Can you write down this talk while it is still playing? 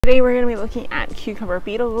Today we're going to be looking at cucumber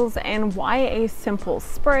beetles and why a simple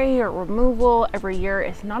spray or removal every year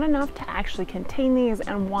is not enough to actually contain these,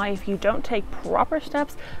 and why if you don't take proper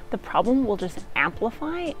steps, the problem will just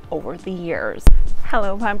amplify over the years.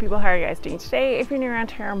 Hello plant people, how are you guys doing today? If you're new around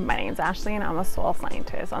here, my name is Ashley and I'm a soil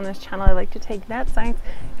scientist. On this channel I like to take that science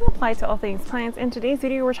and apply it to all things plants. In today's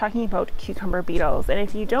video we're talking about cucumber beetles, and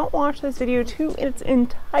if you don't watch this video to its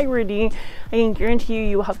entirety, I can guarantee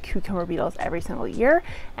you will have cucumber beetles every single year,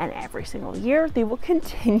 and every single year they will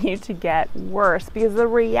continue to get worse because the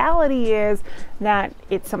reality is that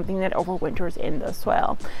it's something that overwinters in the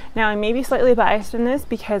soil. Now I may be slightly biased in this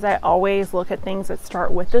because I always look at things that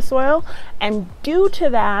start with the soil, and due to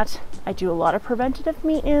that I do a lot of preventative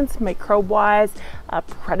maintenance, microbe wise,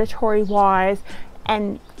 predatory wise,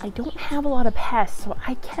 and I don't have a lot of pests, so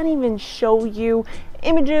I can't even show you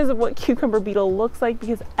images of what cucumber beetle looks like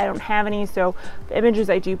because I don't have any. So the images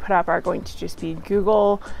I do put up are going to just be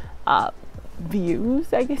Google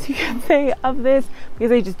views, I guess you could say, of this,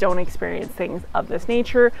 because I just don't experience things of this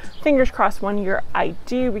nature. Fingers crossed one year I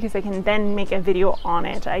do, because I can then make a video on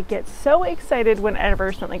it. I get so excited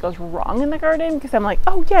whenever something goes wrong in the garden because I'm like,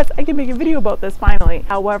 oh yes, I can make a video about this finally.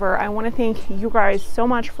 However, I want to thank you guys so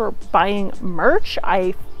much for buying merch.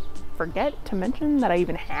 I forget to mention that I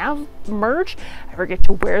even have merch. I forget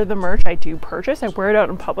to wear the merch I do purchase. I wear it out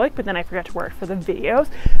in public, but then I forget to wear it for the videos.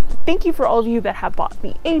 But thank you for all of you that have bought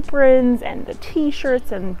the aprons and the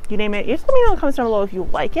t-shirts and you name it. Just let me know in the comments down below if you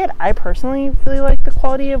like it. I personally really like the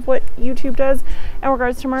quality of what YouTube does in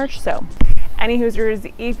regards to merch. So any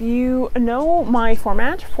hoosers, if you know my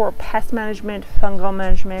format for pest management, fungal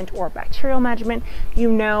management, or bacterial management,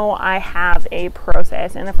 you know I have a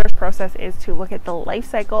process, and the first process is to look at the life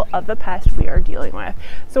cycle of the pest we are dealing with.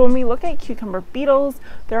 So when we look at cucumber beetles,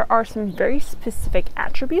 there are some very specific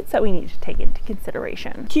attributes that we need to take into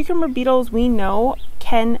consideration. Cucumber beetles, we know,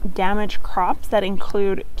 can damage crops that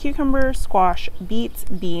include cucumber, squash, beets,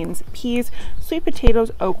 beans, peas, sweet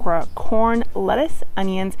potatoes, okra, corn, lettuce,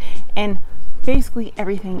 onions, and basically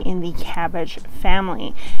everything in the cabbage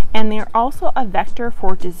family. And they're also a vector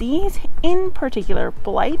for disease, in particular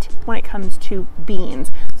blight, when it comes to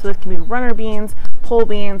beans. So this can be runner beans, pole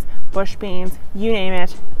beans, bush beans, you name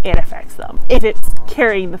it, it affects them if it's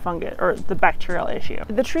carrying the fungus or the bacterial issue.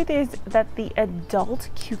 The truth is that the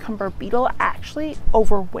adult cucumber beetle actually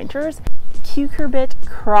overwinters cucurbit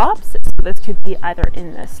crops. So this could be either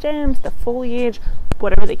in the stems, the foliage,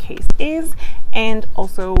 whatever the case is, and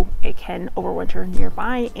also it can overwinter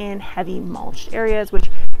nearby in heavy mulched areas, which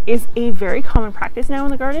is a very common practice now in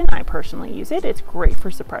the garden. I personally use it. It's great for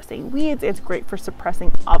suppressing weeds. It's great for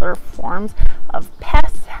suppressing other forms of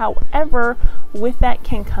pests. However, with that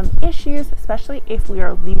can come issues, especially if we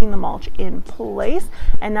are leaving the mulch in place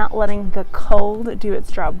and not letting the cold do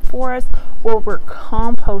its job for us, or we're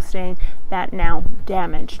composting that now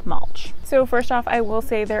damaged mulch. So first off, I will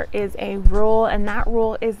say there is a rule, and that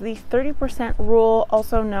rule is the 30% rule,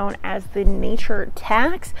 also known as the nature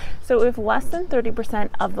tax. So if less than 30%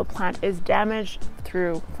 of the plant is damaged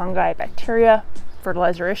through fungi, bacteria,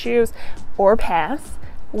 fertilizer issues, or pests,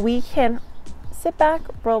 we can sit back,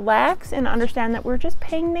 relax, and understand that we're just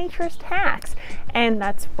paying nature's tax. And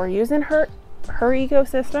that's, we're using her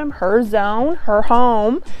ecosystem, her zone, her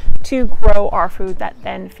home, to grow our food that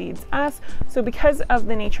then feeds us. So because of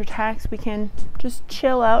the nature tax, we can just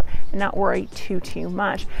chill out and not worry too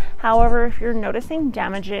much. However, if you're noticing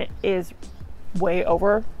damage is way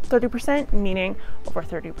over 30%, meaning over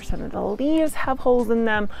 30% of the leaves have holes in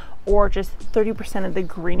them, or just 30% of the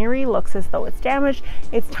greenery looks as though it's damaged,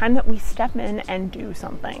 it's time that we step in and do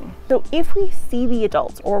something. So if we see the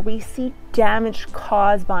adults, or we see damage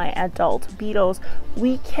caused by adult beetles,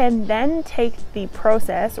 we can then take the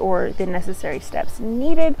process or the necessary steps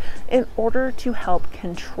needed in order to help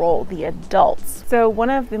control the adults. So one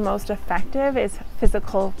of the most effective is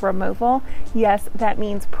physical removal. Yes, that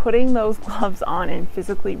means putting those gloves on and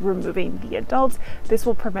physically removing the adults. This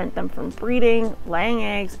will prevent them from breeding, laying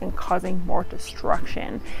eggs, and causing more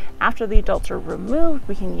destruction. After the adults are removed,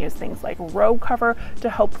 we can use things like row cover to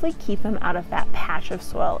hopefully keep them out of that patch of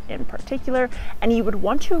soil in particular. And you would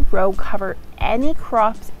want to row cover any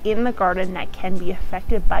crops in the garden that can be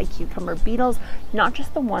affected by cucumber beetles, not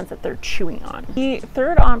just the ones that they're chewing on. The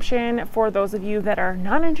third option for those of you that are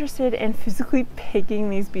not interested in physically picking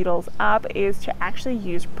these beetles up is to actually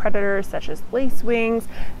use predators such as lacewings,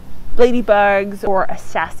 ladybugs, or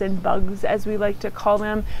assassin bugs as we like to call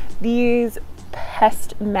them. These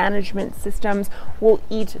pest management systems will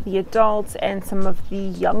eat the adults and some of the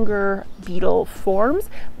younger beetle forms,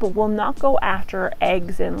 but will not go after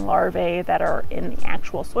eggs and larvae that are in the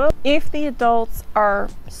actual soil. If the adults are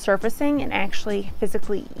surfacing and actually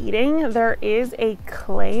physically eating, there is a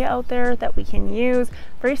clay out there that we can use,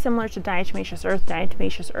 very similar to diatomaceous earth.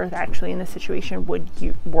 Diatomaceous earth actually in this situation would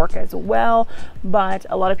work as well, but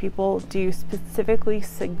a lot of people do specifically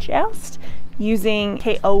suggest using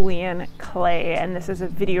kaolin clay, and this is a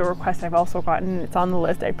video request I've also gotten. It's on the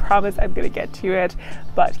list. I promise I'm going to get to it,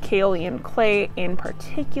 but kaolin clay in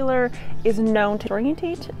particular is known to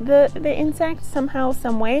orientate the insect somehow,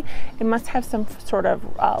 some way. It must have some sort of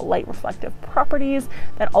light reflective properties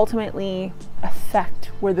that ultimately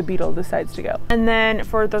affect where the beetle decides to go. And then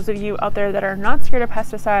for those of you out there that are not scared of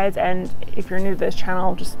pesticides, and if you're new to this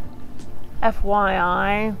channel, just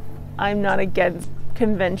FYI, I'm not against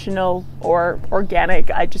conventional or organic.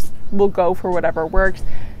 I just will go for whatever works.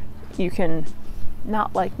 You can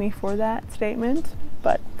not like me for that statement,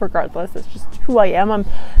 but regardless, it's just who I am. I'm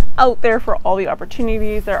out there for all the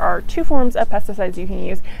opportunities. There are 2 forms of pesticides you can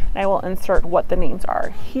use, and I will insert what the names are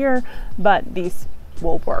here, but these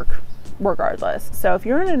will work regardless. So if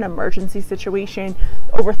you're in an emergency situation,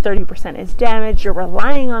 over 30% is damaged, you're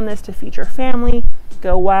relying on this to feed your family,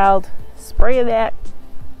 go wild, spray that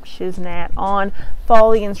shiznat on,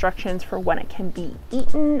 follow the instructions for when it can be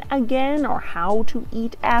eaten again or how to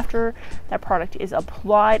eat after that product is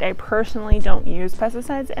applied. I personally don't use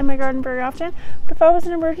pesticides in my garden very often, but if I was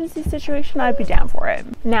in an emergency situation, I'd be down for it.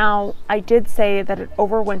 Now, I did say that it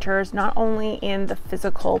overwinters not only in the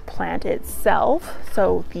physical plant itself,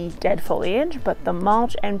 so the dead foliage, but the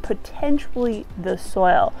mulch and potentially the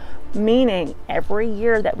soil. Meaning every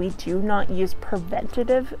year that we do not use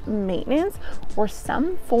preventative maintenance or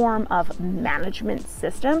some form of management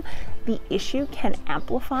system, the issue can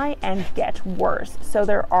amplify and get worse. So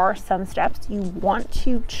there are some steps you want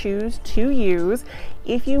to choose to use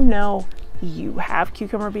if you know you have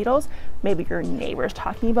cucumber beetles, maybe your neighbor's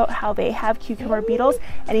talking about how they have cucumber beetles,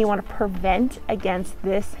 and you want to prevent against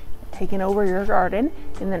this taking over your garden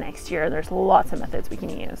in the next year. There's lots of methods we can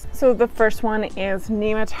use. So the first one is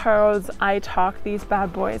nematodes. I talk these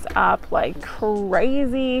bad boys up like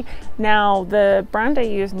crazy. Now the brand I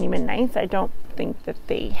use, Nemanites, I don't think that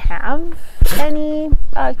they have any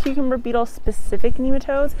cucumber beetle specific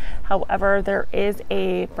nematodes. However, there is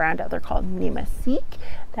a brand out there called Nemaseek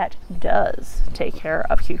that does take care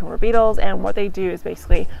of cucumber beetles, and what they do is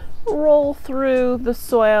basically roll through the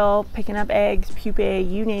soil, picking up eggs, pupae,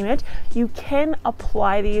 you name it. You can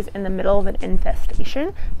apply these in the middle of an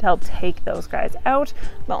infestation to help take those guys out.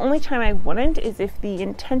 The only time I wouldn't is if the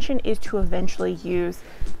intention is to eventually use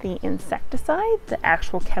the insecticide, the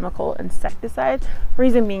actual chemical insecticide.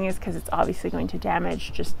 Reason being is because it's obviously going to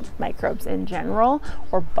damage just microbes in general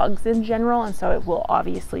or bugs in general, and so it will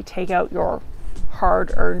obviously take out your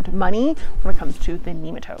hard-earned money when it comes to the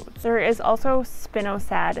nematodes. There is also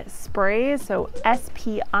spinosad sprays, so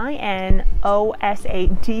SPINOSAD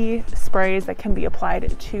sprays that can be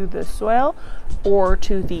applied to the soil or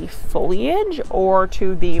to the foliage or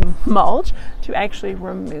to the mulch to actually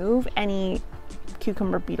remove any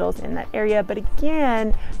cucumber beetles in that area. But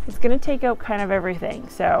again, it's going to take out kind of everything,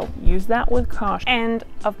 so use that with caution. And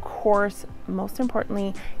of course, most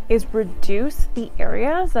importantly, is reduce the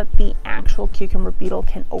areas that the actual cucumber beetle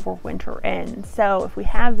can overwinter in. So if we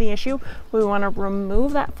have the issue, we want to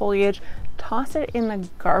remove that foliage, toss it in the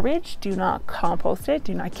garbage. Do not compost it.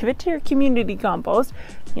 Do not give it to your community compost.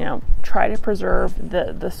 You know, try to preserve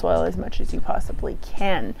the soil as much as you possibly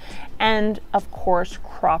can. And of course,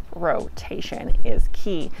 crop rotation is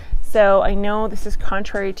key. So I know this is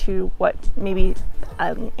contrary to what maybe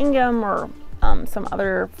Eileen Ingham or some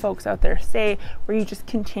other folks out there say, where you just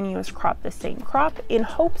continuous crop the same crop in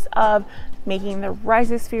hopes of making the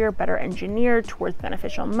rhizosphere better engineered towards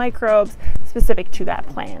beneficial microbes specific to that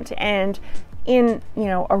plant. And in, you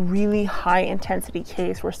know, a really high intensity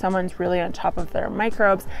case where someone's really on top of their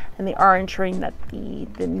microbes and they are ensuring that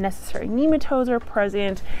the necessary nematodes are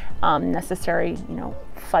present, necessary, you know,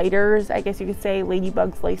 fighters, I guess you could say,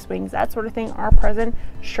 ladybugs, lacewings, that sort of thing are present,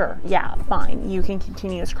 sure, yeah, fine, you can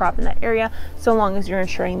continuous crop in that area so long as you're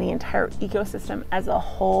ensuring the entire ecosystem as a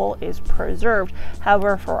whole is preserved.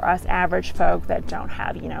 However, for us average folk that don't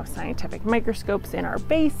have, you know, scientific microscopes in our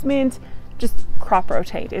basement, just crop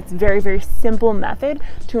rotate. It's very, very simple method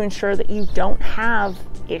to ensure that you don't have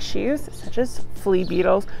issues such as flea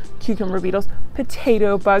beetles, cucumber beetles,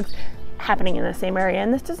 potato bugs, happening in the same area.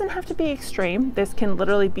 And this doesn't have to be extreme. This can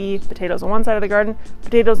literally be potatoes on one side of the garden,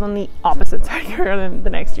 potatoes on the opposite side of the garden the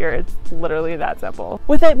next year. It's literally that simple.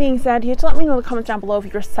 With that being said, you have to let me know in the comments down below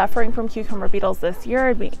if you're suffering from cucumber beetles this year.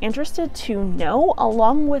 I'd be interested to know,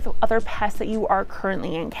 along with other pests that you are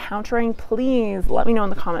currently encountering. Please let me know in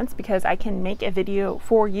the comments, because I can make a video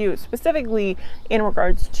for you specifically in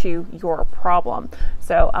regards to your problem.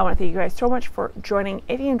 So I want to thank you guys so much for joining.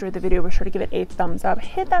 If you enjoyed the video, be sure to give it a thumbs up,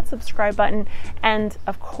 hit that subscribe button, and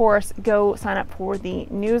of course go sign up for the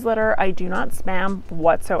newsletter. I do not spam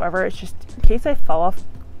whatsoever. It's just in case I fall off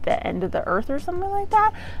the end of the earth or something like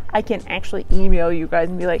that, I can actually email you guys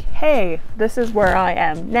and be like, hey, this is where I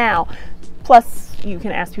am now. Plus you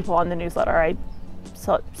can ask people on the newsletter. I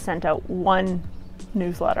sent out one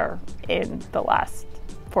newsletter in the last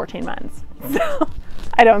 14 months. So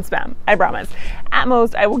I don't spam, I promise. At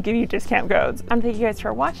most, I will give you discount codes. Thank you guys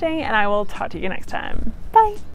for watching, and I will talk to you next time. Bye.